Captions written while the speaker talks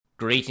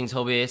Greetings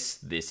hobbyists,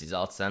 this is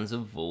Artisans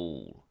of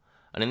Vol,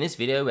 and in this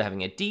video we're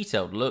having a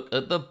detailed look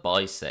at the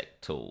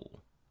Bisect tool.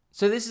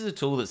 So this is a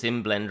tool that's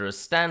in Blender as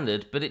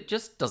standard, but it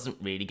just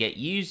doesn't really get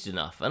used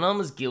enough, and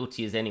I'm as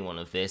guilty as anyone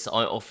of this.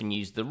 I often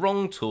use the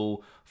wrong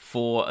tool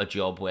for a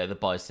job where the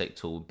Bisect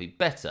tool would be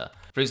better.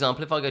 For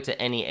example, if I go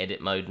to any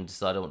edit mode and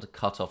decide I want to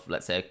cut off,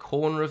 let's say, a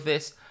corner of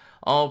this,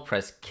 I'll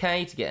press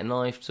K to get a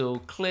knife tool,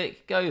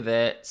 click, go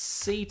there,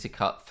 C to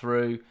cut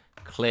through,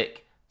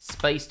 click,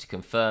 space to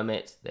confirm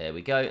it, there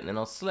we go, and then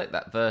I'll select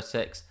that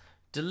vertex,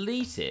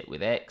 delete it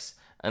with X,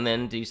 and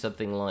then do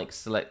something like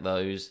select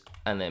those,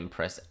 and then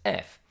press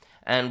F.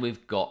 And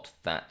we've got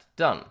that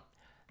done.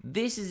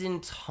 This is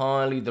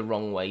entirely the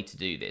wrong way to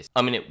do this.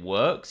 I mean, it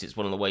works, it's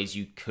one of the ways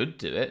you could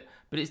do it,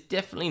 but it's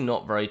definitely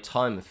not very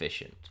time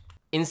efficient.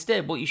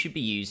 Instead, what you should be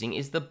using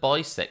is the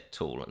Bisect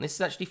tool, and this is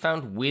actually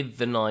found with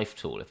the knife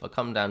tool. If I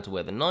come down to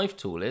where the knife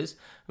tool is,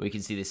 we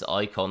can see this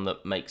icon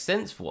that makes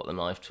sense for what the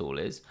knife tool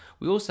is.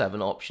 We also have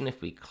an option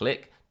if we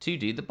click to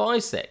do the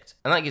Bisect,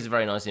 and that gives a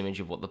very nice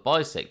image of what the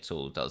Bisect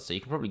tool does, so you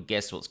can probably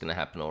guess what's going to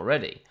happen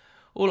already.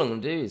 All I'm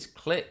going to do is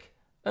click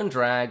and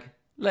drag,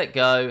 let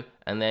go,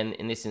 and then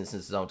in this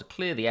instance I want to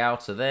clear the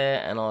outer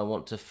there and I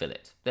want to fill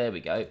it. There we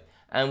go,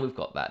 and we've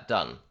got that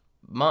done.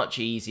 Much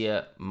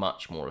easier,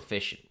 much more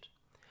efficient.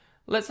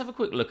 Let's have a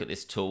quick look at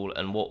this tool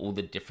and what all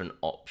the different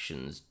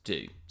options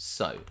do.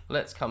 So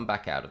let's come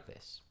back out of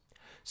this.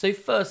 So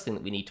first thing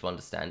that we need to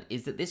understand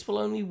is that this will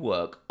only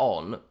work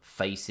on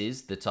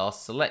faces that are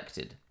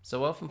selected.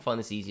 So I often find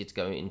this easier to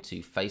go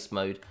into face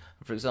mode.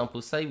 For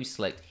example, say we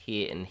select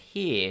here and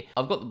here.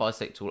 I've got the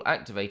Bisect tool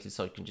activated,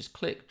 so I can just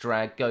click,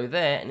 drag, go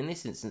there, and in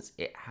this instance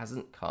it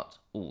hasn't cut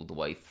all the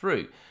way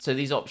through. So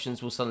these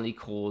options will suddenly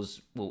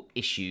cause, well,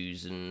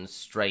 issues and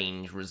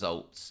strange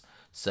results.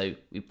 So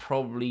we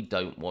probably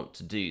don't want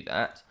to do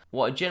that.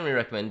 What I generally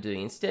recommend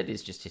doing instead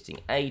is just hitting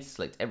A to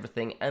select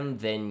everything and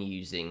then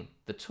using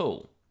the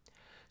tool.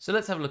 So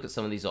let's have a look at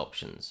some of these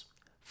options.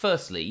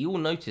 Firstly, you will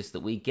notice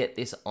that we get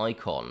this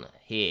icon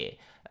here.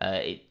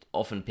 It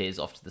often appears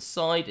off to the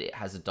side, it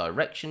has a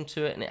direction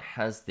to it, and it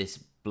has this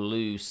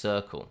blue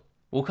circle.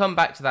 We'll come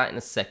back to that in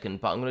a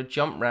second, but I'm going to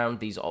jump around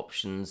these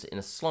options in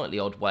a slightly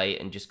odd way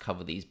and just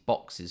cover these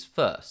boxes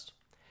first.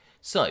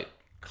 So,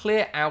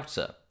 clear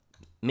outer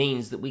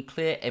means that we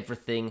clear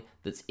everything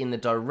that's in the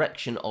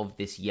direction of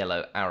this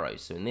yellow arrow.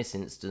 So in this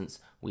instance,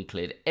 we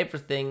cleared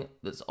everything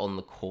that's on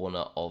the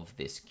corner of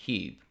this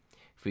cube.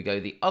 If we go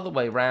the other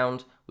way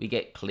round, we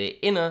get clear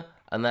inner,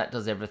 and that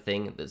does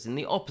everything that's in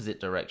the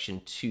opposite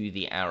direction to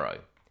the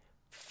arrow.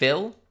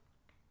 Fill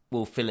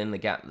will fill in the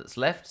gap that's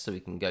left, so we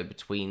can go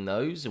between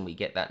those, and we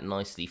get that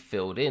nicely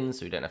filled in,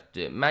 so we don't have to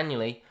do it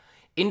manually.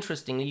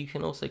 Interestingly, you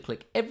can also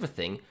click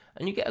everything,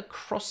 and you get a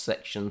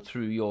cross-section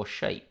through your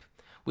shape,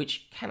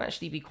 which can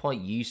actually be quite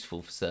useful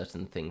for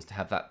certain things to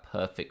have that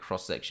perfect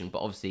cross-section,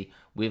 but obviously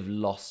we've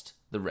lost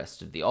the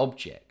rest of the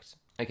object.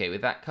 Okay,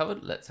 with that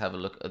covered, let's have a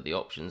look at the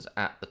options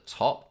at the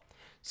top.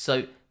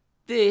 So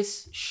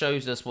this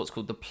shows us what's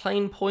called the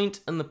plane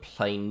point and the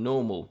plane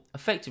normal.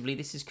 Effectively,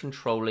 this is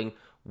controlling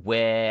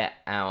where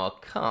our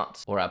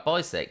cut or our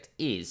bisect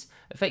is.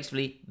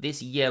 Effectively,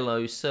 this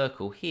yellow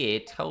circle here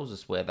tells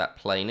us where that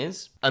plane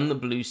is, and the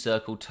blue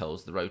circle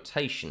tells the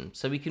rotation.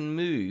 So we can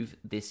move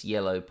this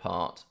yellow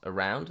part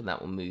around, and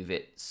that will move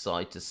it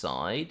side to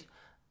side,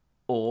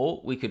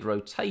 or we could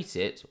rotate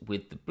it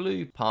with the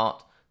blue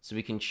part so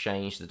we can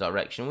change the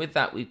direction. With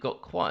that, we've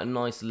got quite a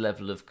nice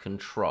level of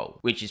control,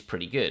 which is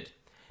pretty good.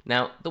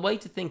 Now, the way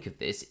to think of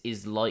this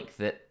is like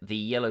that the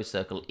yellow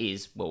circle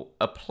is, well,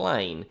 a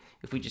plane.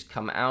 If we just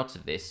come out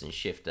of this and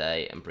Shift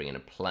A and bring in a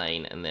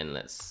plane, and then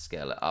let's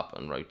scale it up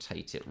and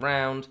rotate it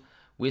round,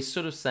 we're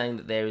sort of saying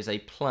that there is a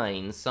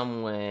plane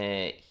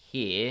somewhere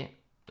here.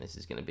 This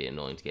is going to be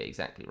annoying to get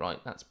exactly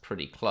right. That's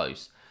pretty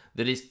close.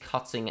 That is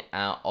cutting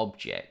our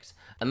object.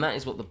 And that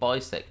is what the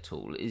Bisect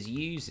tool is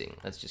using.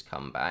 Let's just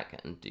come back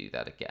and do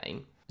that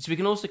again. So we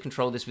can also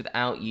control this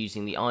without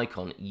using the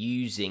icon,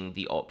 using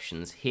the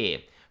options here.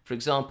 For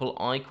example,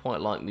 I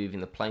quite like moving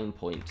the plane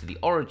point to the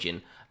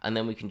origin, and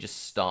then we can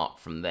just start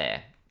from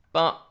there.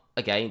 But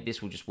again,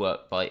 this will just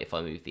work by if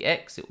I move the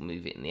X, it will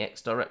move it in the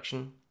X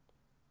direction.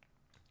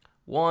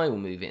 Y will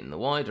move it in the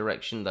Y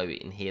direction, though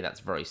in here that's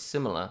very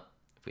similar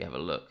if we have a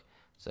look.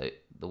 So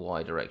the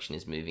Y direction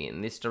is moving it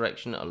in this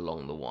direction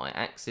along the Y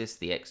axis,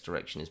 the X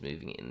direction is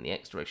moving it in the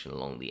X direction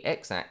along the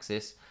X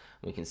axis.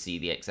 We can see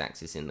the X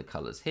axis in the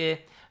colors here,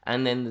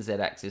 and then the Z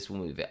axis will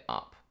move it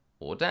up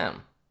or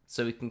down.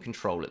 So we can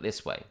control it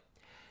this way.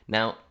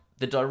 Now,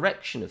 the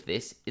direction of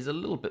this is a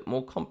little bit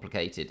more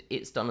complicated.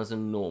 It's done as a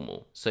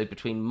normal, so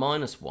between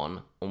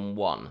 -1 and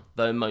 1,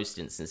 though in most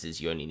instances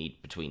you only need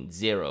between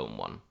 0 and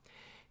 1.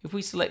 If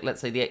we select,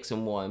 let's say, the X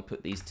and Y and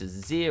put these to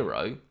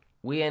 0,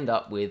 we end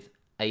up with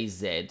a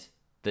Z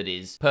that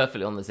is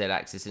perfectly on the Z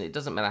axis, and it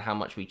doesn't matter how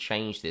much we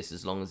change this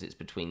as long as it's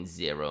between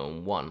 0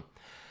 and 1.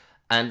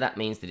 And that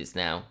means that it's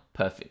now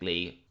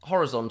perfectly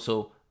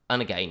horizontal.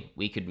 And again,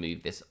 we could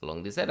move this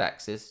along the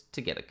Z-axis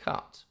to get a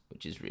cut,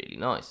 which is really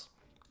nice.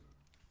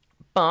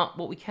 But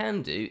what we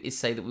can do is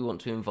say that we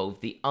want to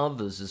involve the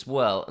others as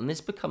well, and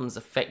this becomes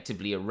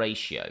effectively a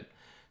ratio.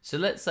 So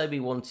let's say we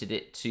wanted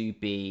it to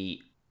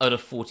be at a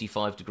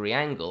 45-degree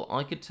angle.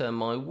 I could turn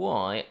my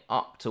y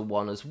up to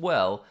 1 as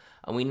well,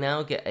 and we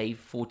now get a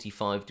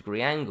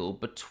 45-degree angle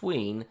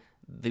between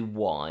the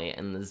y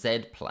and the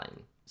z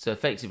plane. So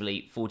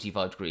effectively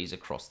 45 degrees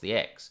across the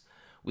x.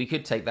 We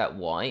could take that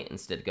y,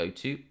 instead go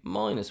to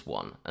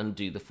 -1 and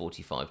do the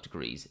 45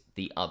 degrees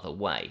the other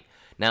way.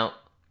 Now,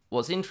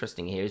 what's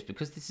interesting here is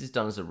because this is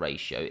done as a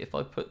ratio, if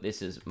I put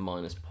this as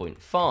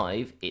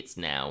 -0.5, it's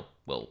now,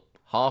 well,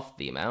 half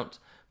the amount.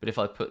 But if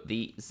I put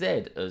the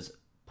z as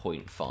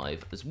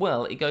 0.5 as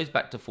well, it goes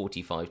back to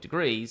 45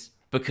 degrees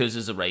because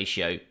as a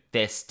ratio,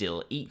 they're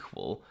still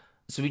equal.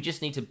 So we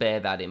just need to bear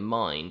that in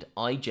mind.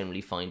 I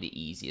generally find it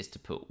easiest to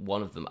put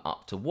one of them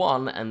up to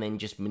 1 and then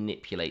just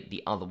manipulate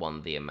the other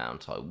one the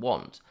amount I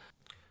want.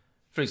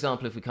 For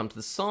example, if we come to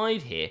the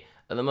side here,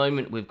 at the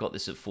moment we've got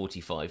this at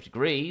 45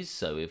 degrees,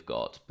 so we've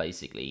got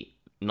basically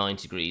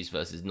 90 degrees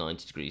versus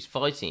 90 degrees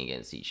fighting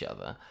against each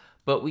other.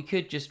 But we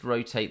could just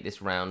rotate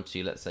this round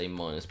to, let's say,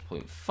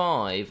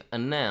 -0.5,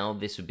 and now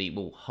this would be,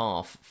 well,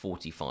 half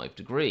 45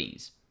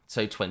 degrees,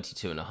 so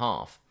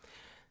 22.5.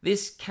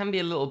 This can be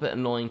a little bit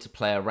annoying to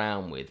play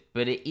around with,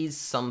 but it is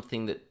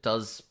something that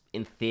does,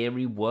 in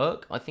theory,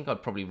 work. I think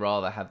I'd probably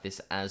rather have this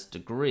as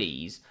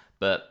degrees,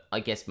 but I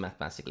guess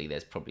mathematically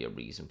there's probably a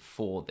reason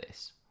for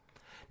this.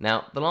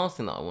 Now, the last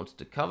thing that I wanted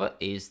to cover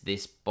is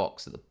this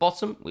box at the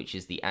bottom, which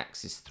is the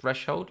axis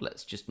threshold.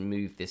 Let's just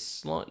move this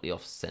slightly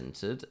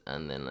off-centered,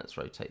 and then let's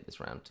rotate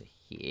this round to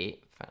here.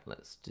 In fact,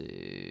 let's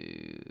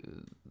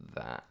do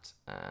that,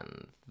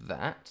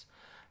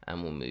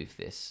 and we'll move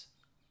this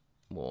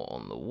more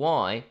on the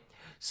Y.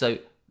 So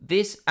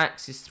this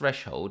axis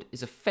threshold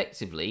is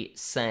effectively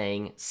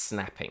saying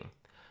snapping.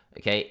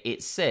 Okay,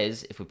 it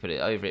says, if we put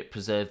it over it,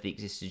 preserve the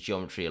existing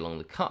geometry along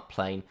the cut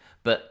plane,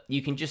 but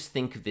you can just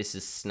think of this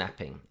as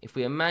snapping. If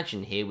we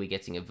imagine here we're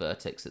getting a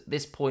vertex at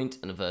this point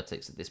and a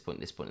vertex at this point,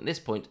 this point, and this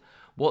point,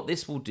 what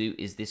this will do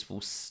is this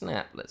will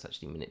snap. Let's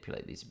actually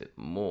manipulate these a bit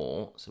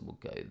more, so we'll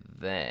go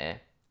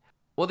there.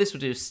 What this will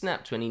do is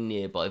snap to any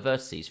nearby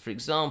vertices. For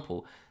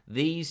example,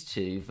 these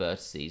two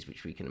vertices,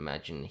 which we can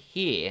imagine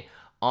here,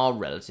 are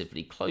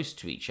relatively close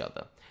to each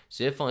other.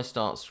 So if I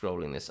start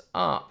scrolling this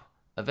up,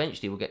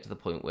 eventually we'll get to the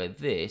point where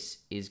this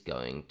is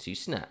going to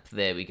snap.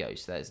 There we go.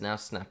 So that is now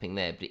snapping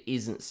there, but it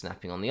isn't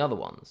snapping on the other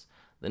ones.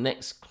 The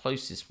next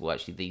closest, well,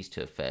 actually these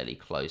two are fairly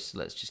close, so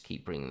let's just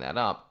keep bringing that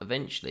up.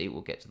 Eventually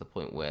we'll get to the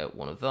point where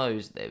one of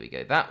those, there we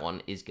go, that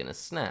one is going to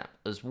snap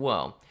as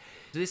well.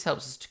 So this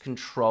helps us to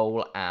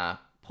control our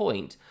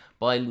point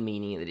by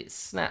meaning that it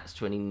snaps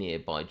to any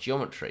nearby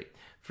geometry.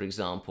 For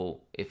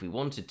example, if we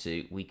wanted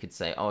to, we could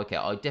say, oh, okay,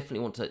 I definitely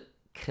want to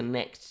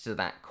connect to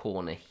that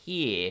corner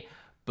here,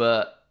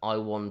 but I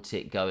want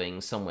it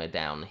going somewhere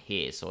down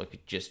here. So I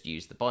could just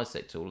use the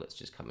bisect tool. Let's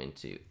just come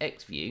into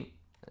X view.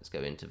 Let's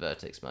go into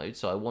vertex mode.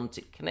 So I want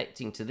it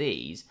connecting to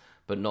these,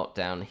 but not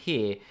down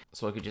here.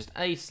 So I could just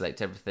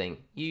select everything,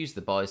 use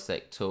the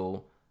bisect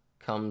tool,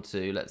 come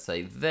to, let's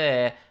say,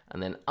 there,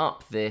 and then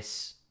up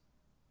this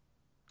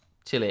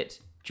till it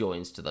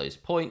joins to those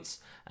points,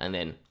 and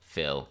then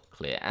fill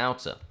clear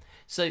outer.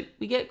 So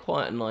we get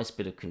quite a nice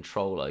bit of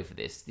control over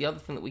this. The other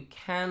thing that we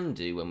can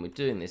do when we're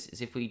doing this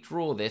is if we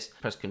draw this,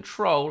 press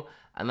Control,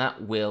 and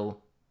that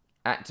will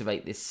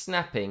activate this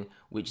snapping,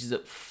 which is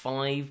at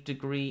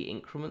 5-degree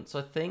increments,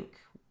 I think.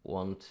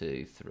 1,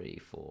 2,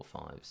 3, 4,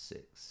 5,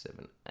 6,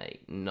 7,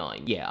 8,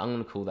 9. Yeah, I'm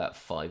going to call that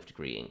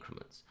 5-degree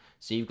increments.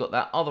 So you've got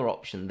that other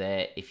option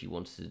there if you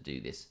wanted to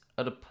do this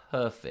at a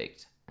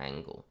perfect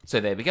angle. So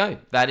there we go.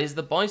 That is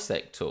the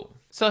bisect tool.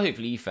 So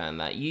hopefully you found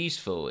that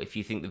useful. If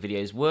you think the video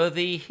is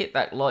worthy, hit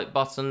that like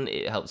button.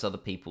 It helps other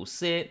people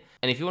see it.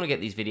 And if you want to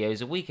get these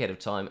videos a week ahead of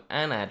time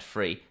and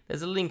ad-free,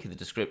 there's a link in the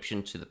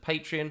description to the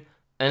Patreon,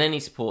 and any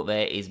support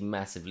there is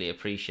massively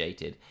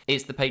appreciated.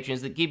 It's the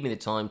patrons that give me the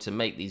time to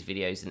make these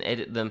videos and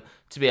edit them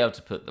to be able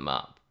to put them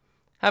up.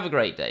 Have a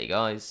great day,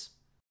 guys.